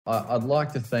I'd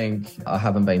like to think I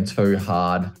haven't been too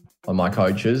hard on my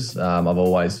coaches. I've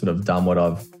always sort of done what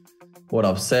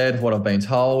I've said, what I've been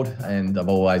told, and I've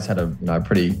always had a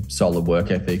pretty solid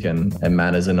work ethic and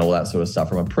manners and all that sort of stuff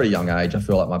from a pretty young age. I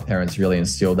feel like my parents really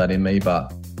instilled that in me.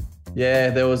 But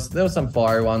yeah, there was some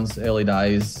fiery ones early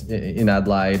days in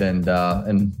Adelaide, and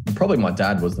probably my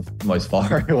dad was the most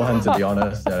fiery one, to be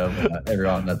honest.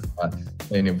 Everyone that's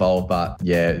been involved, but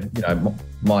yeah,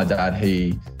 my dad,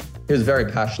 he was very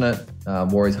passionate,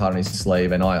 wore his heart on his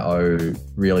sleeve, and I owe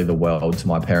really the world to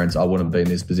my parents. I wouldn't be in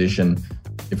this position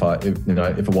if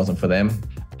it wasn't for them.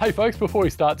 Hey folks, before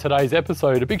we start today's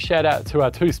episode, a big shout out to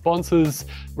our two sponsors,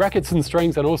 Rackets and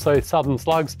Strings and also Southern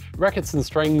Slugs. Rackets and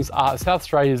Strings are South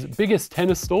Australia's biggest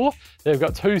tennis store. They've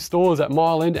got two stores at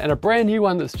Mile End and a brand new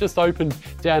one that's just opened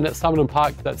down at Summerton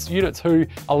Park. That's Unit 2,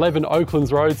 11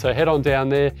 Oaklands Road, so head on down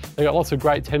there. They've got lots of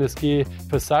great tennis gear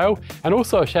for sale. And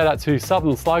also a shout out to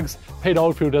Southern Slugs, Pete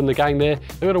Oldfield and the gang there.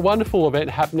 They've got a wonderful event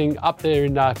happening up there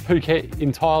in Phuket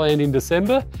in Thailand in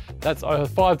December. That's a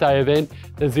 5-day event.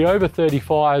 There's the over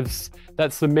 35s,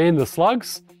 that's the men, the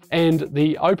slugs, and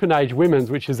the open age women's,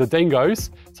 which is the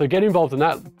dingoes. So get involved in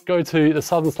that. Go to the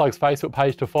Southern Slugs Facebook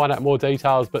page to find out more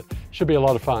details, but should be a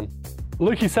lot of fun.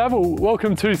 Lukey Saville,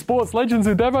 welcome to Sports Legends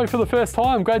with Bevo for the first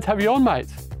time. Great to have you on, mate.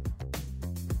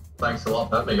 Thanks a lot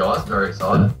for having me, guys. Very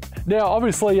excited. Now,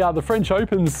 obviously, the French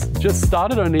Open's just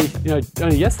started only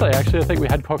yesterday, actually. I think we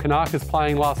had Kokkinakis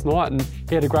playing last night, and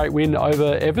he had a great win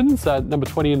over Evans, number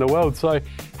 20 in the world. So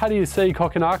how do you see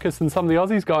Kokkinakis and some of the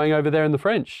Aussies going over there in the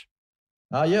French?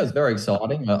 Yeah, it was very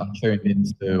exciting. I tuned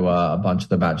into a bunch of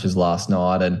the matches last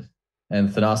night, and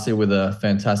Thanasi with a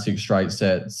fantastic straight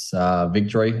sets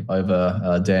victory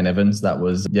over Dan Evans. That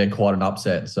was, quite an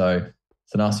upset. So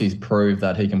Thanasi's proved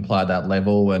that he can play at that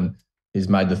level, and he's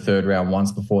made the third round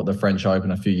once before at the French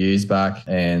Open a few years back.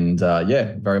 And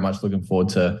very much looking forward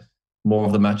to more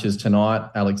of the matches tonight.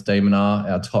 Alex de Minaur,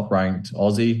 our top-ranked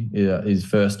Aussie, is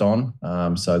first on.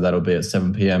 So that'll be at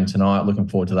 7 p.m. tonight. Looking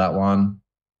forward to that one.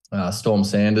 Storm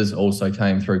Sanders also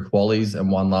came through qualies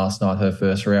and won last night her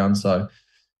first round. So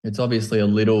it's obviously a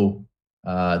little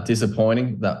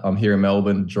disappointing that I'm here in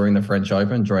Melbourne during the French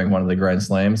Open, during one of the Grand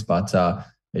Slams, but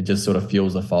it just sort of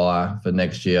fuels the fire for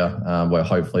next year, where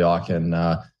hopefully I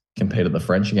can compete at the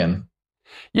French again.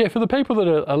 Yeah, for the people that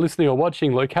are listening or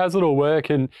watching, Luke, how's it all work?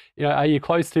 And are you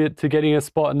close to getting a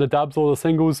spot in the dubs or the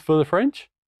singles for the French?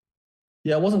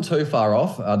 Yeah, it wasn't too far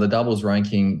off. The doubles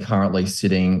ranking currently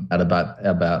sitting at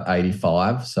about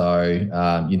 85.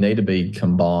 So you need to be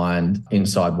combined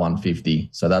inside 150.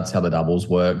 So that's how the doubles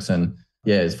works. And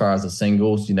yeah, as far as the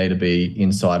singles, you need to be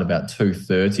inside about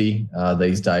 230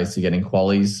 these days to get in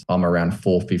qualies. I'm around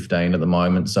 415 at the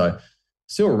moment. So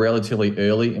still relatively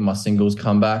early in my singles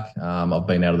comeback. I've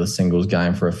been out of the singles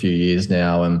game for a few years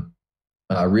now, and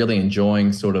really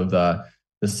enjoying sort of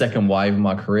the second wave of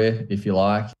my career, if you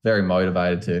like. Very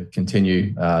motivated to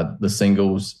continue the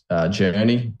singles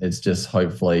journey. It's just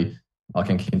hopefully I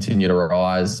can continue to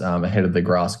rise ahead of the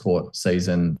grass court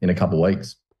season in a couple of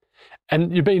weeks.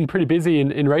 And you've been pretty busy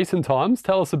in recent times.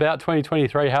 Tell us about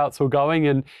 2023, how it's all going,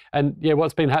 and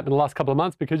what's been happening the last couple of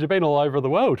months, because you've been all over the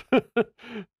world.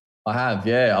 I have,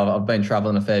 yeah. I've been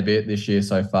travelling a fair bit this year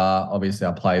so far. Obviously,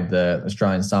 I played the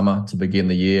Australian Summer to begin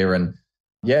the year, and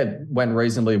it went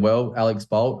reasonably well. Alex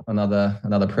Bolt, another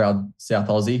proud South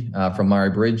Aussie from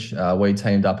Murray Bridge. We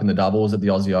teamed up in the doubles at the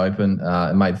Aussie Open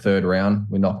and made third round.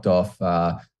 We knocked off,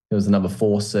 it was the number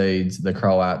 4 seeds, the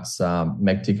Croats,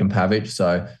 Mektic and Pavic.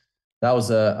 So that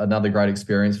was another great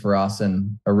experience for us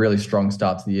and a really strong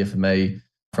start to the year for me.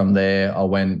 From there, I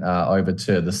went over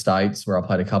to the States where I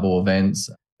played a couple of events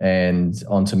and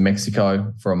on to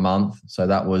Mexico for a month. So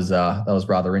that was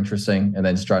rather interesting. And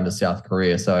then straight into South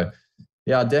Korea. So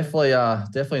yeah,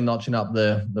 definitely notching up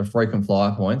the frequent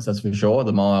flyer points, that's for sure,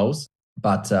 the miles.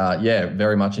 But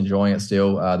very much enjoying it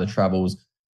still. The travel's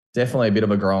definitely a bit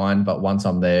of a grind, but once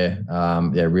I'm there,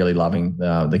 really loving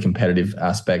the competitive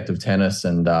aspect of tennis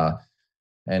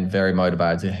and very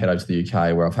motivated to head over to the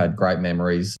UK where I've had great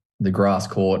memories. The grass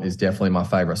court is definitely my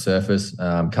favourite surface,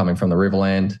 coming from the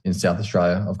Riverland in South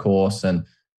Australia, of course. And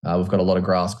we've got a lot of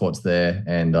grass courts there,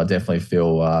 and I definitely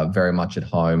feel very much at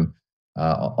home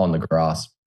on the grass.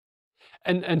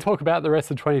 And talk about the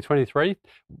rest of 2023.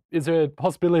 Is there a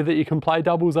possibility that you can play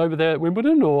doubles over there at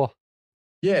Wimbledon, or?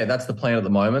 Yeah, that's the plan at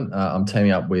the moment. I'm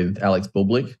teaming up with Alex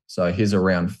Bublik. So he's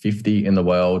around 50 in the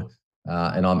world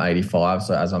and I'm 85.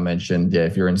 So as I mentioned,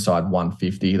 if you're inside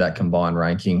 150, that combined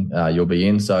ranking, you'll be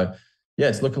in. So yeah,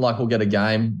 it's looking like we'll get a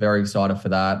game. Very excited for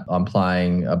that. I'm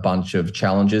playing a bunch of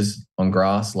challenges on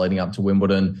grass leading up to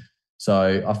Wimbledon.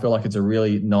 So I feel like it's a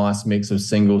really nice mix of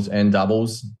singles and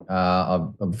doubles. I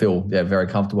feel very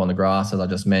comfortable on the grass, as I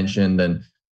just mentioned. And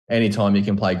anytime you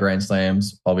can play Grand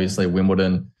Slams, obviously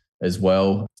Wimbledon as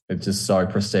well. It's just so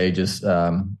prestigious.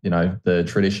 The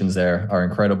traditions there are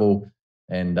incredible,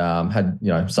 and had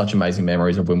such amazing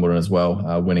memories of Wimbledon as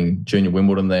well. Winning junior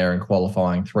Wimbledon there and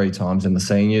qualifying 3 times in the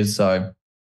seniors. So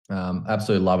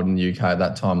absolutely love it in the UK at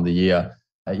that time of the year.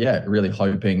 Really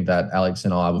hoping that Alex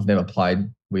and we've never played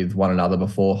with one another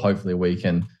before. Hopefully we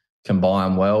can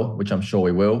combine well, which I'm sure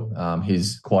we will.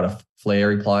 He's quite a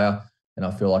flary player, and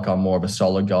I feel like I'm more of a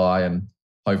solid guy, and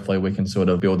hopefully we can sort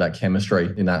of build that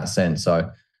chemistry in that sense. So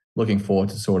looking forward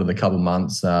to sort of the couple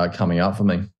months coming up for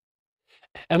me.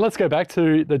 And let's go back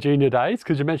to the junior days,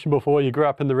 because you mentioned before you grew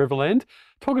up in the Riverland.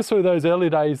 Talk us through those early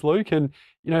days, Luke, and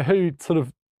who sort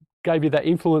of gave you that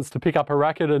influence to pick up a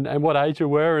racket, and what age you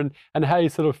were, and how you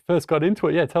sort of first got into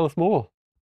it. Yeah, tell us more.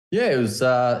 Yeah, it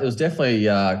was definitely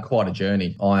quite a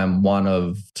journey. I am one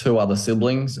of 2 other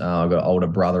siblings. I've got an older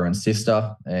brother and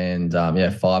sister, and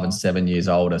 5 and 7 years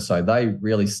older. So they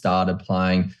really started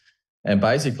playing, and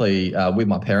basically with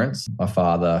my parents, my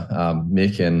father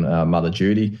Mick and mother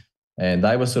Judy, and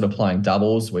they were sort of playing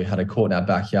doubles. We had a court in our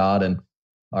backyard, and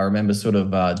I remember sort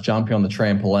of jumping on the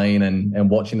trampoline and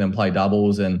watching them play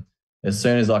doubles. And as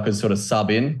soon as I could sort of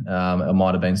sub in, it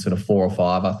might have been sort of 4 or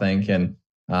 5, I think, and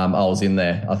I was in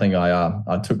there. I think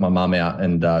I took my mum out,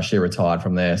 and she retired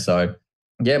from there. So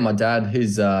yeah, my dad,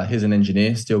 he's an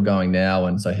engineer, still going now,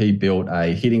 and so he built a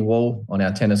hitting wall on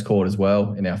our tennis court as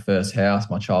well in our first house,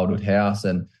 my childhood house.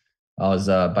 And I was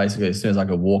basically, as soon as I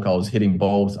could walk, I was hitting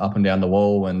balls up and down the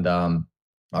wall. And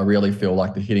I really feel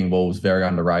like the hitting ball is very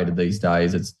underrated these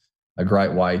days. It's a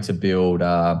great way to build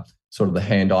sort of the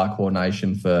hand-eye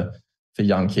coordination for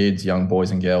young kids, young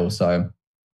boys and girls. So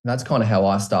that's kind of how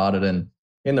I started. And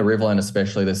in the Riverland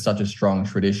especially, there's such a strong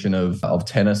tradition of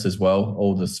tennis as well.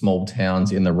 All the small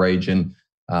towns in the region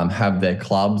have their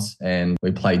clubs, and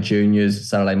we play juniors,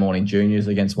 Saturday morning juniors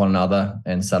against one another,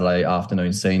 and Saturday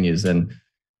afternoon seniors. And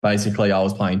basically I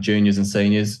was playing juniors and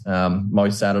seniors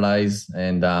most Saturdays,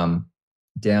 and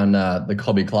down the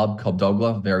Cobby Club,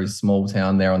 Cobdogla, very small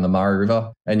town there on the Murray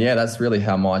River. And yeah, that's really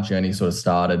how my journey sort of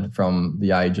started from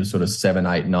the age of sort of 7,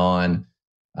 8, 9.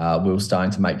 We were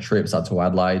starting to make trips up to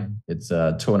Adelaide. It's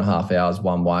 2.5 hours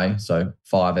one way, so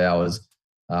 5 hours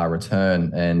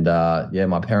return. And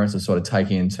my parents are sort of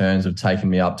taking in turns of taking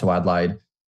me up to Adelaide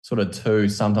sort of 2,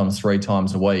 sometimes 3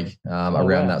 times a week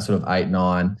around that sort of 8,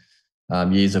 9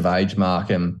 years of age mark.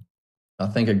 And I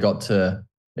think it got to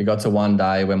one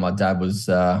day when my dad was,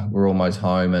 we're almost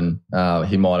home, and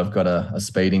he might have got a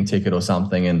speeding ticket or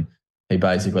something. And he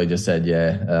basically just said,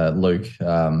 Luke,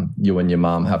 you and your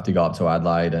mum have to go up to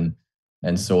Adelaide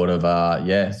and sort of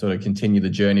continue the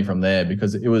journey from there,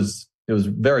 because it was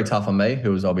very tough on me,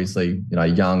 who was obviously,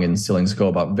 young and still in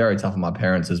school, but very tough on my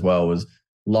parents as well. It was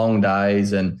long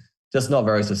days and just not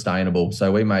very sustainable.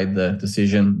 So we made the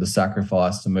decision, the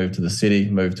sacrifice to move to the city,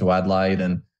 move to Adelaide.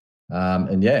 And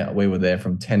we were there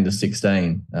from 10 to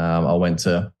 16. I went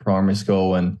to primary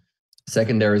school and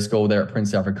secondary school there at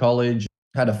Prince Alfred College.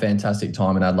 Had a fantastic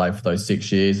time in Adelaide for those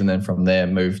 6 years, and then from there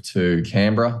moved to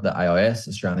Canberra, the AIS,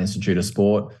 Australian Institute of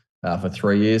Sport, for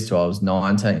 3 years till I was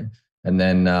 19, and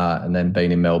then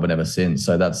been in Melbourne ever since.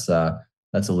 So that's a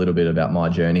little bit about my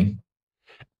journey.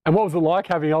 And what was it like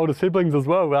having older siblings as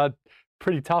well?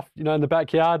 Pretty tough, in the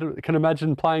backyard. I can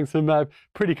imagine playing some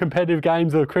pretty competitive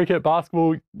games of cricket,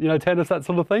 basketball, tennis, that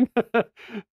sort of thing.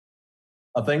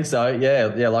 I think so.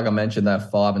 Yeah. Like I mentioned, they're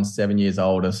 5 and 7 years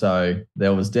older. So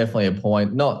there was definitely a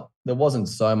point. There wasn't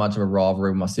so much of a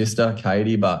rivalry with my sister,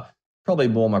 Katie, but probably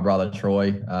more my brother,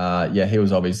 Troy. He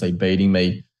was obviously beating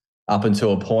me up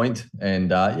until a point.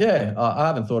 And I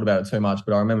haven't thought about it too much,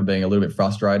 but I remember being a little bit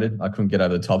frustrated. I couldn't get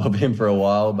over the top of him for a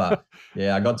while. But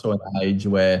I got to an age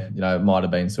where, it might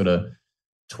have been sort of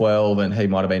 12 and he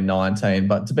might have been 19.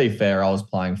 But to be fair, I was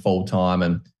playing full time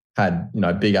and had,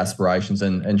 big aspirations,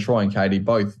 and Troy and Katie,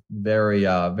 both very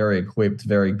equipped,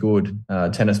 very good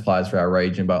tennis players for our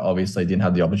region, but obviously didn't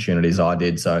have the opportunities I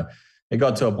did. So it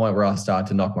got to a point where I started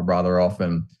to knock my brother off,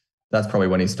 and that's probably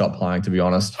when he stopped playing, to be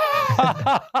honest.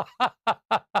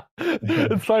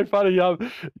 It's so funny. I've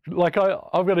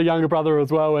got a younger brother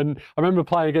as well, and I remember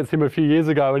playing against him a few years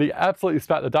ago, and he absolutely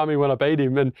spat the dummy when I beat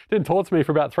him, and didn't talk to me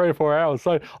for about 3 or 4 hours.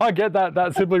 So I get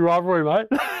that sibling rivalry,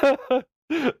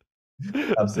 mate.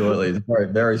 Absolutely. It's very,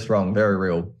 very strong, very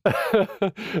real.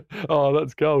 Oh,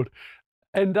 that's gold.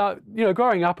 And,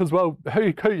 growing up as well,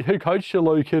 who coached you,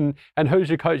 Luke, and who's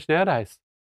your coach nowadays?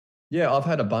 Yeah, I've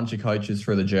had a bunch of coaches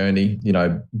through the journey.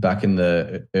 Back in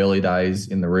the early days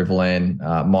in the Riverland,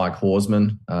 Mike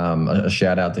Horsman, a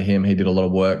shout out to him. He did a lot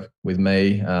of work with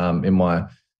me in my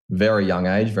very young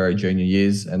age, very junior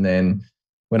years. And then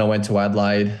when I went to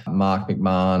Adelaide, Mark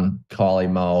McMahon,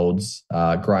 Kylie Moulds,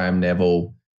 Graham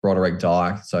Neville, Broderick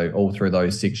Dyke. So all through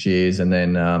those 6 years. And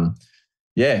then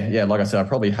yeah. Like I said, I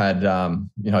probably had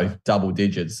double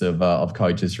digits of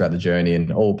coaches throughout the journey, and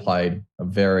all played a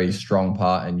very strong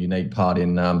part and unique part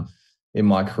in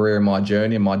my career, in my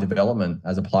journey, and my development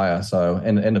as a player. So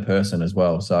and a person as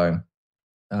well. So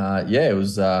it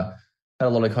was had a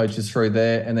lot of coaches through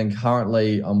there, and then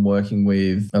currently I'm working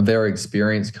with a very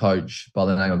experienced coach by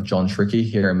the name of John Trickey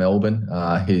here in Melbourne.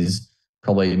 He's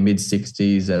probably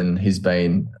mid-60s, and he's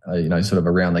been sort of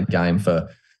around the game for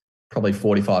probably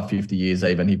 45, 50 years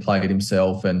even. He played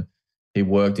himself, and he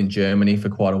worked in Germany for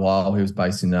quite a while. He was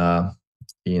based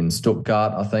in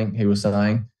Stuttgart, I think he was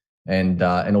saying, and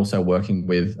also working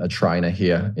with a trainer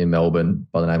here in Melbourne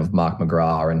by the name of Mark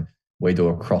McGrath. And we do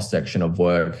a cross-section of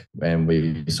work, and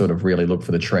we sort of really look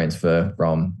for the transfer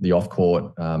from the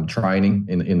off-court training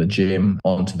in the gym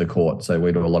onto the court. So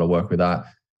we do a lot of work with that,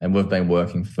 and we've been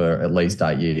working for at least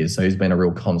 8 years. So he's been a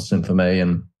real constant for me,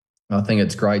 and I think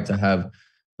it's great to have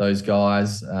those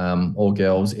guys or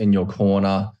girls in your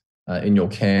corner, in your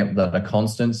camp that are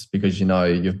constants, because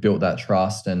you've built that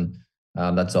trust, and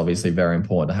that's obviously very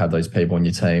important to have those people on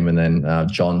your team. And then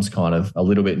John's kind of a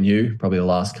little bit new, probably the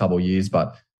last couple of years,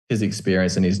 but his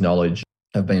experience and his knowledge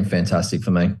have been fantastic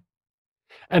for me.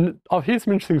 And I've heard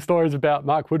some interesting stories about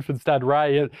Mark Woodford's dad,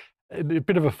 Ray, a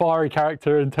bit of a fiery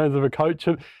character in terms of a coach.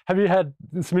 Have you had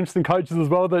some interesting coaches as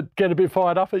well that get a bit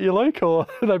fired up at you, Luke, or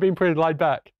have they been pretty laid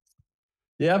back?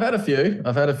 Yeah, I've had a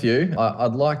few.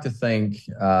 I'd like to think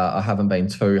I haven't been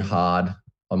too hard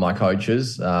on my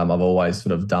coaches. I've always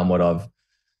sort of done what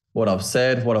I've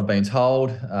said, what I've been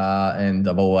told, and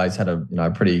I've always had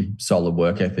a pretty solid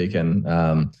work ethic and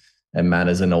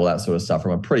manners and all that sort of stuff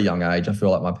from a pretty young age. I feel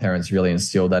like my parents really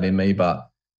instilled that in me. But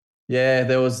yeah,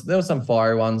 there was some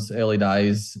fiery ones early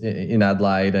days in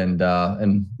Adelaide, and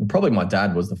probably my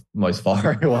dad was the most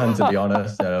fiery one, to be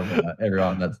honest, out of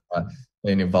everyone that's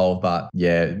been involved. But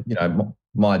yeah,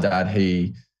 my dad,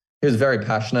 he was very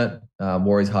passionate,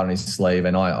 wore his heart on his sleeve,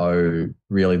 and I owe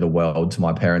really the world to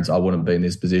my parents. I wouldn't be in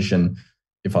this position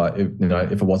if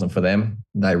it wasn't for them.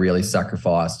 They really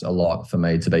sacrificed a lot for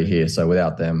me to be here. So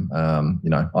without them,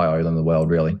 I owe them the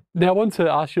world, really. Now, I want to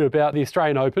ask you about the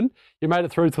Australian Open. You made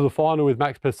it through to the final with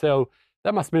Max Purcell.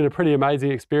 That must have been a pretty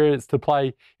amazing experience to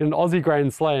play in an Aussie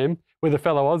Grand Slam with a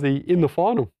fellow Aussie in the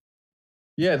final.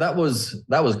 Yeah, that was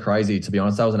crazy, to be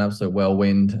honest. That was an absolute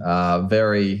whirlwind.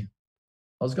 Very,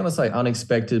 I was going to say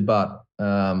unexpected, but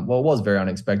it was very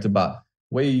unexpected. But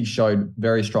we showed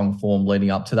very strong form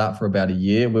leading up to that for about a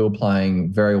year. We were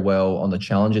playing very well on the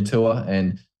Challenger Tour,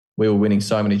 and we were winning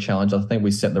so many challenges. I think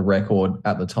we set the record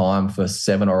at the time for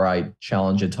 7 or 8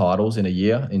 Challenger titles in a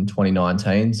year in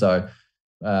 2019. So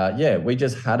we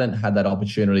just hadn't had that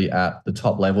opportunity at the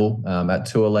top level, at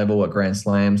tour level, at Grand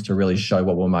Slams, to really show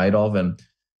what we're made of. And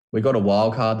we got a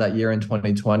wild card that year in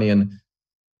 2020. And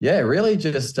yeah, really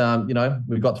just,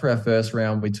 we got through our first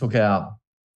round. We took out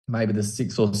maybe the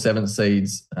 6th or 7th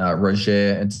seeds,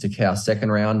 Roger and Stakau,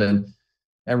 second round. And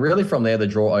really from there, the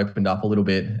draw opened up a little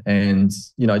bit. And,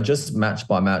 just match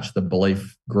by match, the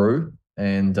belief grew.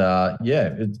 And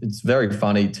it's very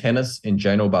funny. Tennis in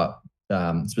general, but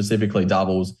specifically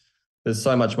doubles, there's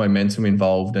so much momentum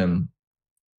involved, and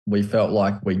we felt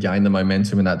like we gained the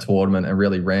momentum in that tournament and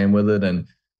really ran with it. And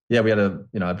yeah, we had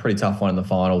a pretty tough one in the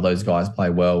final. Those guys play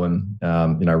well, and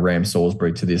Ram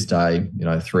Salisbury to this day,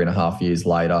 3.5 years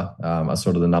later, are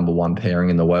sort of the number one pairing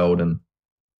in the world and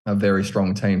a very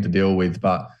strong team to deal with.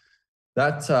 But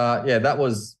that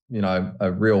was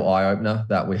a real eye opener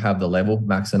that we have the level,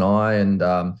 Max and I, and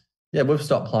we've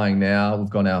stopped playing now. We've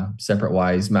gone our separate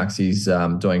ways. Maxi's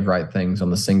doing great things on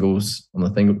the singles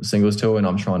tour, and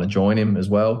I'm trying to join him as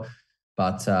well.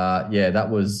 But that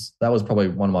was probably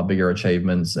one of my bigger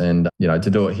achievements, and to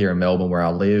do it here in Melbourne where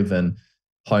I live and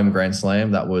home Grand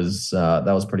Slam, that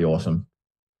was pretty awesome.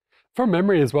 From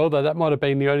memory as well, though, that might have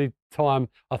been the only time,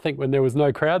 I think, when there was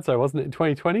no crowd. So wasn't it in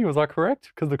 2020? Was I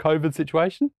correct? Because of the COVID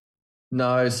situation?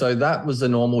 No, so that was a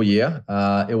normal year.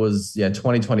 It was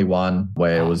 2021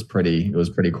 where it was pretty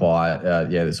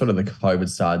quiet. Sort of the COVID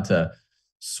started to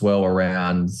swell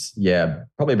around.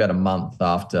 Probably about a month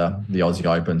after the Aussie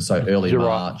Open, so early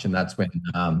March, right.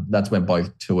 And that's when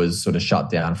both tours sort of shut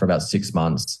down for about 6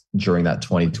 months during that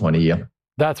 2020 year.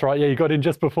 That's right. Yeah, you got in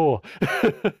just before.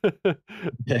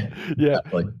 Yeah,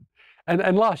 exactly.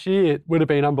 And last year it would have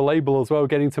been unbelievable as well,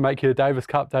 getting to make your Davis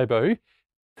Cup debut.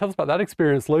 Tell us about that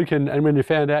experience, Luke, and when you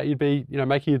found out you'd be,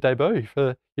 making your debut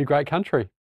for your great country.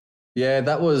 Yeah,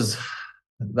 that was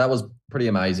pretty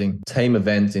amazing. Team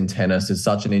events in tennis is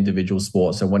such an individual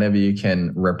sport. So whenever you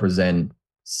can represent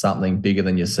something bigger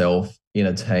than yourself in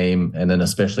a team, and then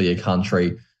especially your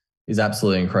country, is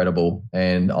absolutely incredible.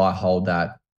 And I hold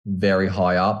that very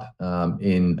high up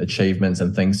in achievements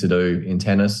and things to do in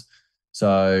tennis.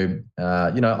 So,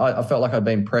 I felt like I'd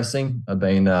been pressing. I'd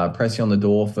been pressing on the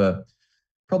door for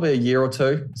probably a year or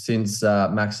two since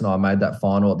Max and I made that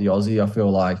final at the Aussie. I feel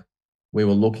like we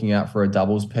were looking out for a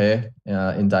doubles pair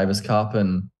in Davis Cup.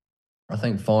 And I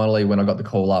think finally when I got the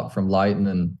call up from Leighton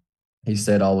and he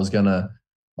said I was gonna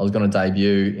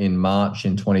debut in March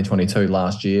in 2022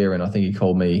 last year, and I think he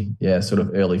called me, sort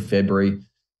of early February.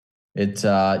 It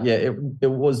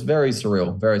was very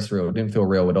surreal, very surreal. It didn't feel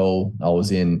real at all. I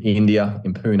was in India,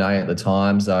 in Pune at the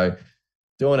time, so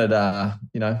doing it,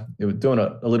 it was doing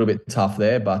it a little bit tough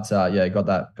there, but got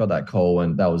that call,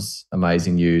 and that was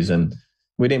amazing news. And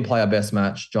we didn't play our best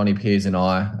match, Johnny Peers and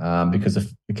I, because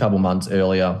a couple months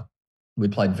earlier we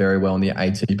played very well in the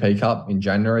ATP Cup in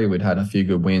January. We'd had a few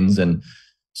good wins and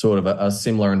sort of a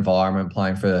similar environment,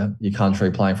 playing for your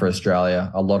country, playing for Australia,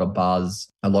 a lot of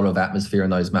buzz, a lot of atmosphere in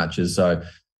those matches. So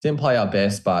didn't play our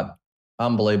best, but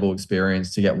unbelievable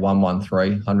experience to get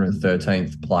 113,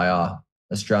 113th player,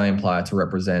 Australian player to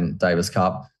represent Davis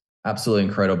Cup. Absolutely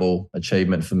incredible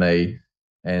achievement for me.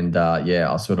 And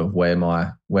I sort of wear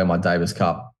my Davis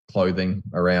Cup clothing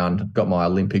around. Got my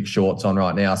Olympic shorts on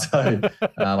right now, so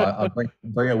I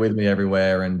bring it with me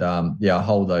everywhere. And I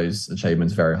hold those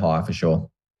achievements very high for sure.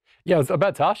 Yeah, I was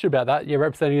about to ask you about that. You're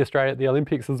representing Australia at the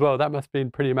Olympics as well. That must have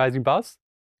been pretty amazing buzz.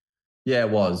 Yeah,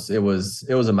 it was. It was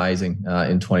amazing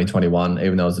in 2021,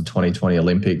 even though it was the 2020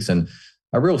 Olympics, and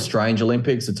a real strange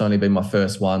Olympics. It's only been my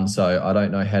first one, so I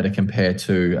don't know how to compare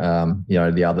to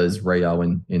the others, Rio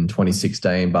in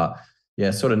 2016. But yeah,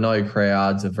 sort of no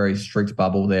crowds, a very strict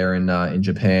bubble there in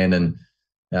Japan,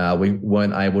 and we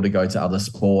weren't able to go to other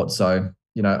sports. So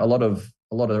a lot of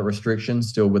restrictions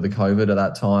still with the COVID at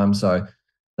that time. So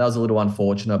that was a little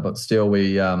unfortunate, but still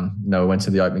we went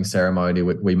to the opening ceremony.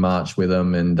 We marched with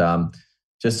them, and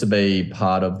just to be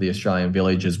part of the Australian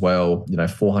Village as well.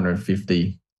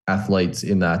 450 athletes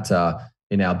in that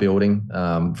in our building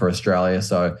for Australia.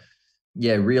 So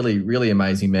yeah, really, really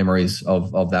amazing memories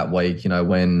of that week.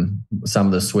 When some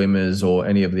of the swimmers or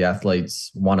any of the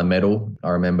athletes won a medal, I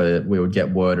remember we would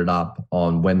get worded up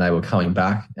on when they were coming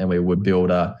back, and we would build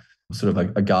a sort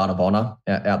of a guard of honor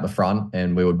out the front,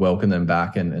 and we would welcome them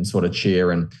back and sort of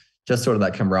cheer, and just sort of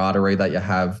that camaraderie that you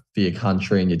have for your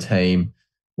country and your team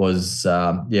was,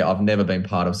 I've never been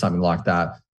part of something like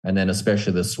that. And then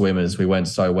especially the swimmers, we went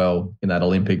so well in that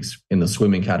Olympics in the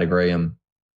swimming category, and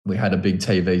we had a big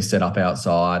TV set up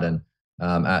outside, and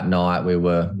at night we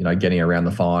were, getting around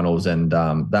the finals, and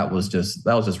that was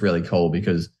just really cool,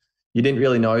 because you didn't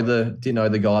know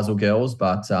the guys or girls,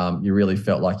 but you really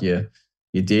felt like you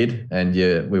did, and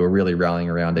we were really rallying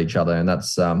around each other, and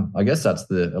that's I guess that's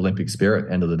the Olympic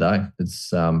spirit. End of the day, it's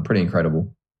pretty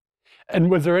incredible. And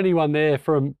was there anyone there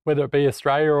from, whether it be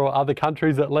Australia or other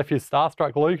countries, that left you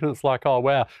starstruck, Luke, and it's like, oh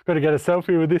wow, got to get a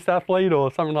selfie with this athlete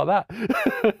or something like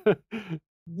that?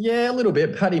 Yeah, a little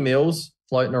bit. Paddy Mills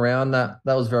floating around, that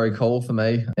was very cool for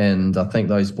me, and I think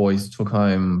those boys took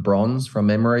home bronze from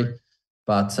memory.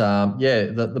 But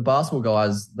the basketball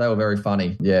guys, they were very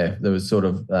funny. Yeah, there was sort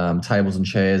of tables and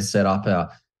chairs set up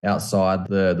outside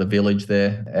the village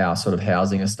there, our sort of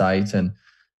housing estate. And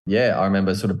yeah, I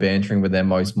remember sort of bantering with them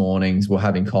most mornings. We're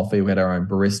having coffee. We had our own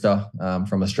barista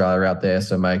from Australia out there,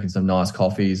 so making some nice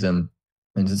coffees and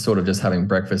just sort of just having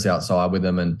breakfast outside with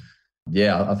them. And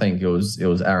yeah, I think it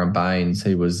was Aaron Baines.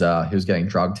 He was getting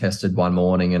drug tested one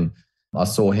morning, and I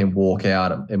saw him walk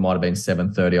out. It might have been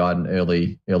 7:30. I had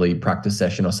an early practice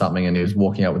session or something, and he was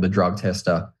walking out with a drug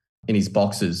tester in his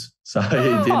boxers. So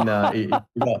he didn't.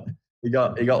 He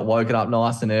got woken up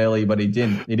nice and early, but he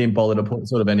didn't bother to put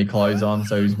sort of any clothes on.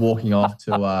 So he was walking off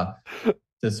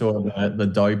to sort of the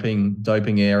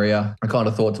doping area. I kind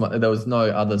of thought there was no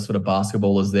other sort of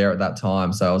basketballers there at that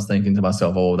time, so I was thinking to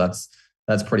myself, oh, that's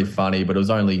pretty funny. But it was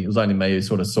only me who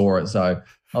sort of saw it. So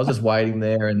I was just waiting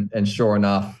there, and sure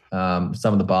enough,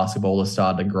 some of the basketballers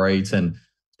started to greet, and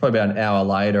it's probably about an hour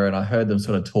later, and I heard them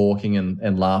sort of talking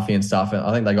and laughing and stuff. And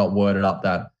I think they got worded up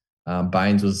that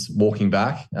Baines was walking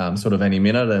back sort of any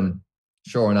minute, and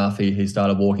sure enough, he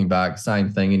started walking back. Same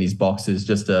thing in his boxes,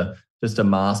 just a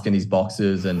mask in his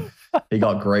boxes, and he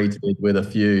got greeted with a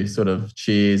few sort of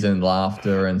cheers and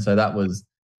laughter, and so that was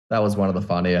one of the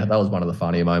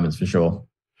funnier moments for sure.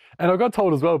 And I got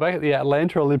told as well, back at the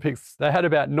Atlanta Olympics, they had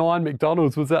about 9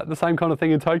 McDonald's. Was that the same kind of thing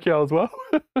in Tokyo as well?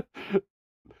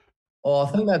 Oh,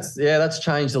 I think that's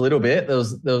changed a little bit. There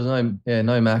was no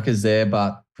Maccas there,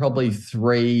 but probably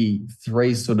three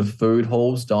sort of food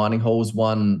halls, dining halls.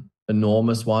 One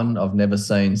enormous one. I've never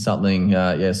seen something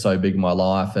so big in my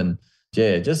life, and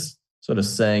just sort of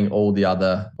seeing all the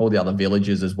other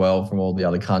villages as well from all the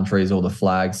other countries, all the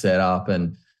flags set up,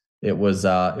 and it was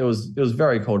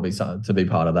very cool to be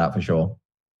part of that for sure.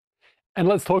 And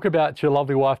let's talk about your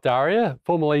lovely wife, Daria,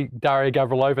 formerly Daria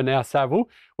Gavrilova, now Saville.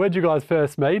 Where did you guys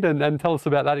first meet, and tell us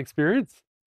about that experience?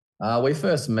 We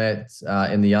first met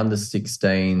in the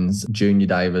under-16s Junior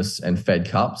Davis and Fed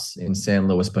Cups in San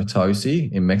Luis Potosi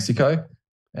in Mexico.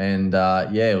 And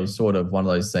it was sort of one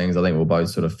of those things. I think we were both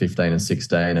sort of 15 and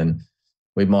 16, and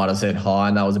we might have said hi,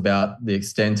 and that was about the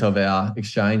extent of our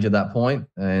exchange at that point.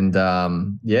 And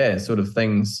sort of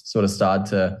things sort of started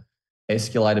to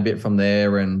escalate a bit from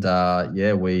there, and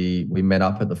we met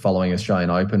up at the following Australian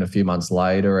Open a few months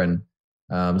later, and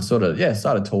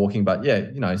started talking. But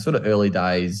sort of early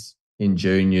days in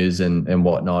juniors and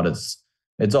whatnot.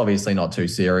 It's obviously not too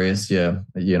serious.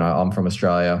 I'm from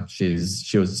Australia. She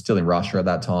was still in Russia at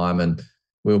that time, and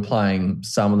we were playing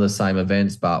some of the same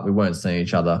events, but we weren't seeing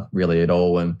each other really at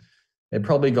all. And it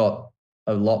probably got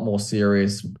a lot more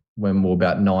serious when we were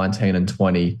about 19 and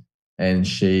 20. And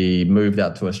she moved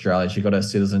out to Australia. She got her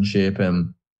citizenship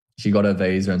and she got her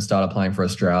visa and started playing for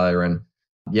Australia. And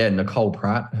Nicole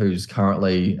Pratt, who's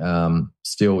currently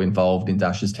still involved in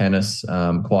Dash's tennis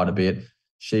quite a bit,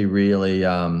 she really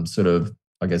sort of,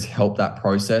 I guess, helped that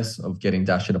process of getting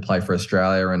Dasha to play for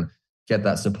Australia and get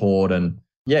that support. And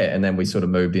then we sort of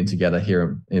moved in together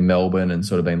here in Melbourne and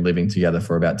sort of been living together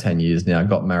for about 10 years now.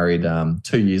 Got married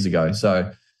 2 years ago.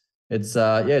 So it's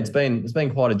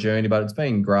been quite a journey, but it's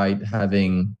been great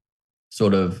having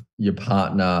sort of your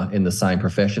partner in the same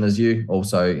profession as you,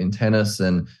 also in tennis,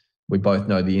 and we both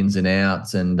know the ins and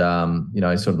outs and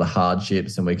sort of the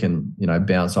hardships, and we can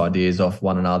bounce ideas off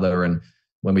one another. And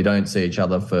when we don't see each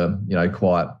other for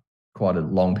quite a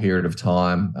long period of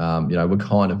time, we're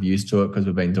kind of used to it because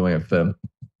we've been doing it for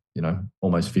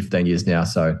almost 15 years now.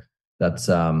 So that's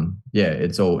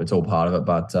it's all part of it.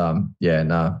 But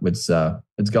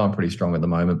it's going pretty strong at the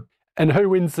moment. And who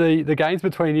wins the games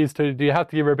between you two? Do you have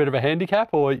to give her a bit of a handicap,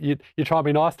 or you try and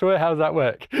be nice to her? How does that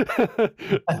work?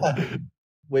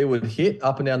 We would hit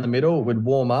up and down the middle, we'd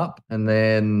warm up, and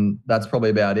then that's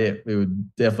probably about it. We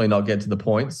would definitely not get to the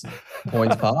points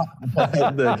part,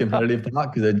 the competitive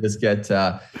part, because it'd just get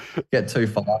too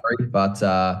fiery. But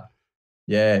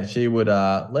she would.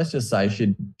 Let's just say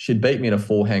she'd beat me in a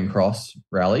forehand cross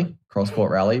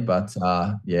court rally. But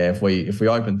if we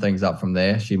open things up from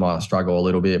there, she might struggle a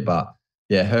little bit. But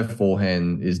her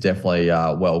forehand is definitely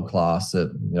world class.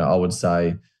 I would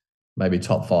say maybe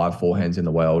top 5 forehands in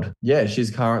the world. Yeah,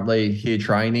 she's currently here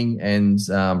training and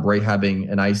rehabbing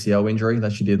an ACL injury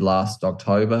that she did last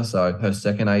October, so her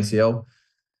second ACL.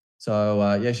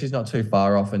 So, she's not too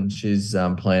far off, and she's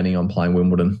planning on playing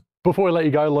Wimbledon. Before we let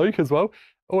you go, Luke, as well,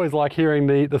 always like hearing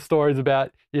the stories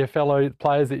about your fellow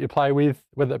players that you play with,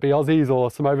 whether it be Aussies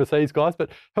or some overseas guys, but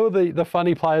who are the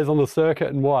funny players on the circuit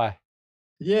and why?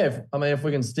 Yeah, if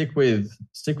we can stick with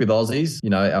Aussies,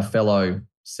 our fellow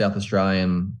South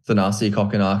Australian Thanasi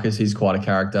Kokonakis, he's quite a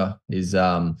character. He's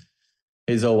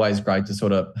always great to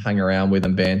sort of hang around with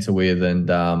and banter with, and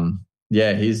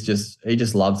he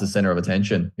just loves the center of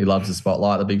attention. He loves the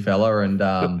spotlight, the big fella, and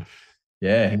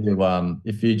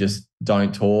if you just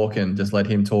don't talk and just let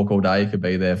him talk all day, he could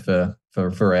be there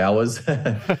for hours.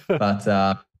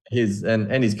 But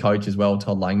his coach as well,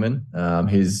 Todd Langman,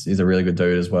 he's a really good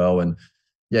dude as well, and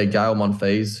Gail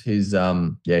Monfils, he's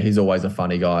always a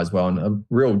funny guy as well, and a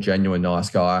real genuine nice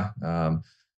guy.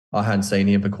 I hadn't seen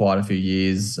him for quite a few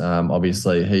years.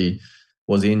 Obviously, he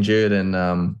was injured,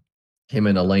 and him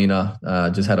and Alina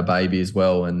just had a baby as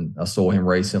well, and I saw him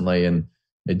recently, and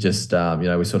it just,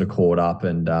 we sort of caught up,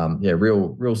 and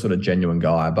real sort of genuine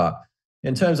guy. But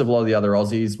in terms of a lot of the other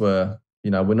Aussies, we're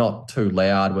not too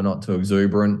loud, we're not too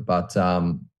exuberant, but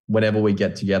whenever we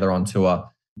get together on tour,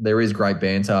 there is great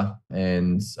banter,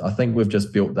 and I think we've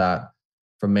just built that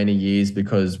for many years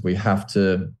because we have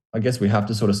to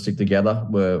sort of stick together.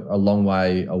 We're a long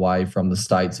way away from the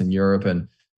States and Europe, and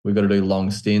we've got to do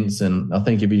long stints. And I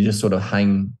think if you just sort of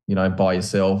hang, by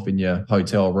yourself in your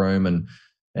hotel room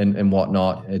and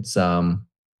whatnot, it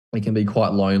can be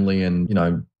quite lonely, and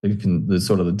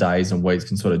the days and weeks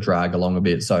can sort of drag along a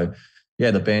bit. So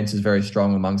the banter is very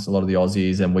strong amongst a lot of the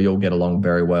Aussies, and we all get along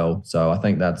very well. So I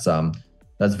think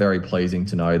that's very pleasing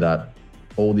to know that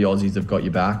all the Aussies have got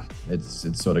your back. It's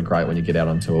sort of great when you get out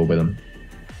on tour with them.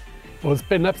 Well, it's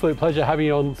been an absolute pleasure having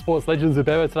you on Sports Legends with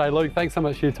Bevo today, Luke. Thanks so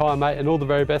much for your time, mate, and all the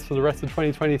very best for the rest of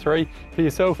 2023 for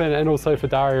yourself and also for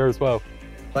Daria as well.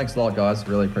 Thanks a lot, guys.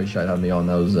 Really appreciate having me on.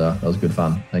 That was good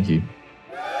fun. Thank you.